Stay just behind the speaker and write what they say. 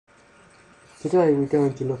Today we're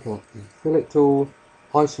going to look at the fillet tool,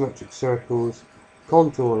 isometric circles,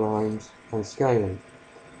 contour lines and scaling.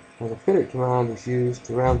 Now the fillet command is used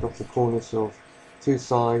to round off the corners of two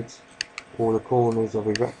sides or the corners of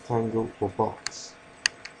a rectangle or box.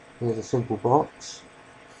 Here's a simple box,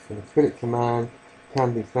 and the fillet command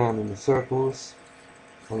can be found in the circles,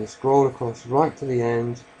 and you scroll across right to the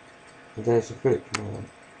end and there's the fillet command.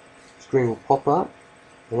 The screen will pop up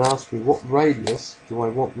and ask me what radius do I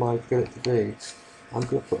want my fillet to be. I'm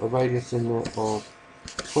going to put a radius in there of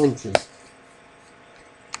 20.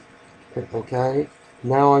 Click OK.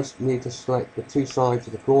 Now I need to select the two sides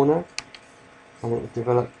of the corner and it will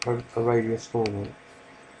develop a radius for me.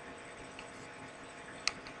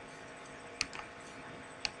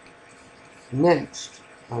 Next,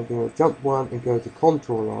 I'm going to jump one and go to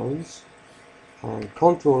contour lines. And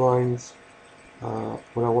contour lines,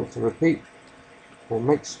 when I want to repeat or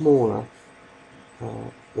make smaller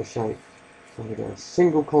the shape. So I'm going to go a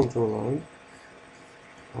single contour line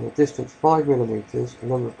and a distance 5mm, the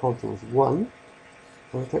number of contours 1. I'm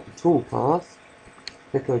going to take the tool path,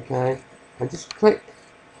 click OK, and just click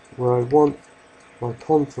where I want my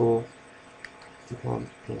contour to come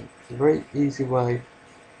in. It's a very easy way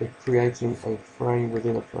of creating a frame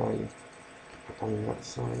within a frame. On the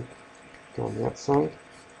outside, go on the outside.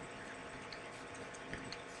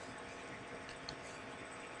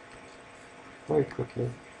 Very quickly,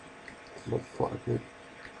 make quite a good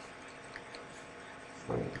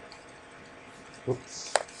frame.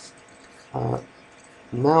 Oops. Now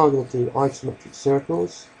I'm going to do isometric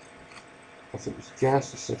circles. I think it's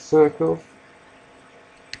just a circle.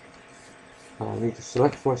 I need to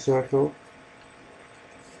select my circle,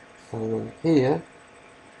 and then here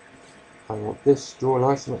I want this, draw an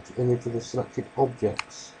isometric image of the selected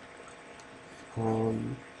objects.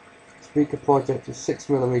 Speaker project is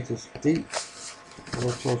 6mm deep. I'm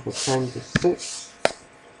going to change from 10 to 6,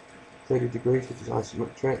 30 degrees, which is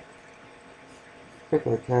isometric. Click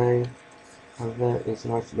OK, and there is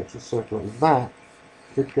an isometric circle, and that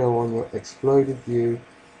could go on your exploded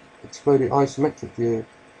isometric view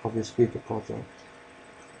of your speaker project.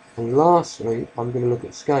 And lastly, I'm going to look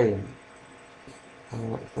at scaling.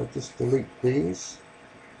 If I just delete these,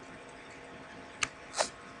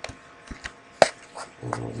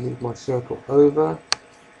 and I'll move my circle over,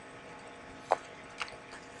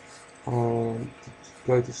 and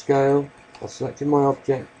go to scale. I've selected my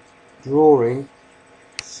object, drawing,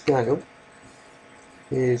 scale.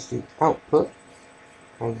 Here's the output,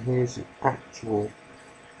 and here's the actual.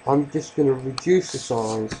 I'm just going to reduce the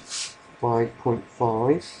size by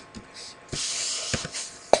 0.5,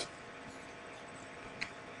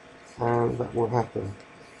 and that will happen.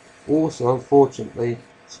 Also, unfortunately,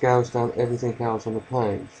 scales down everything else on the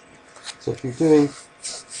page. So if you're doing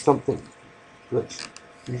something that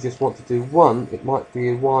you just want to do one, it might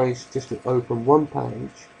be wise just to open one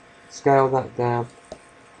page, scale that down,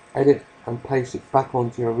 edit and paste it back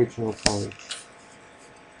onto your original page.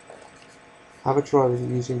 Have a try with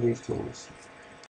using these tools.